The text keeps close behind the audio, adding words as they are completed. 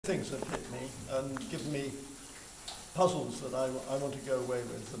Things have hit me and given me puzzles that I want to go away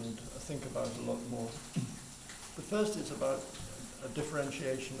with and think about a lot more. The first is about a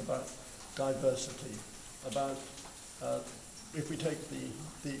differentiation, about diversity, about if we take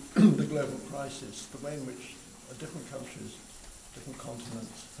the global crisis, the way in which different countries, different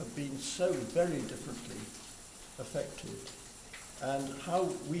continents have been so very differently affected, and how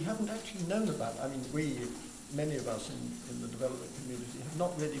we haven't actually known about it. I mean, many of us in the development community have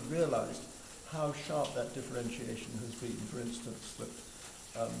not really realized how sharp that differentiation has been. For instance, that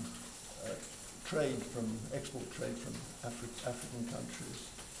export trade from African countries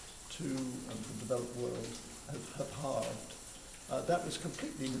to the developed world have halved. That was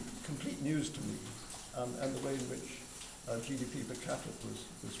complete news to me, and the way in which GDP per capita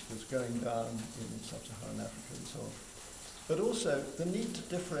was going down in sub-Saharan Africa and so on. But also the need to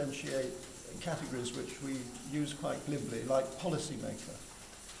differentiate categories which we use quite glibly, like policymaker.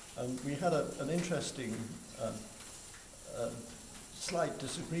 We had an interesting slight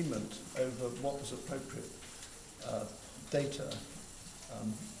disagreement over what was appropriate data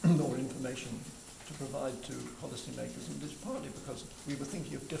or information to provide to policymakers, and it's partly because we were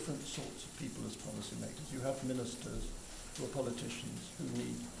thinking of different sorts of people as policymakers. You have ministers who are politicians who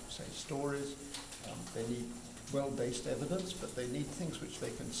need, say, stories, they need well-based evidence, but they need things which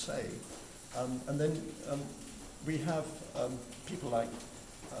they can say. And then we have people like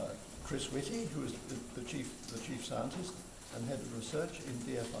Chris Whitty, who is the chief scientist and head of research in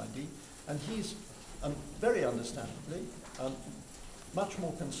DFID, and he's very understandably much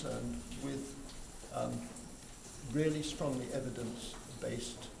more concerned with really strongly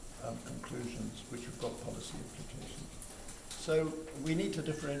evidence-based conclusions which have got policy implications. So we need to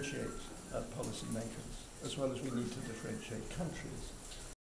differentiate policymakers as well as we need to differentiate countries.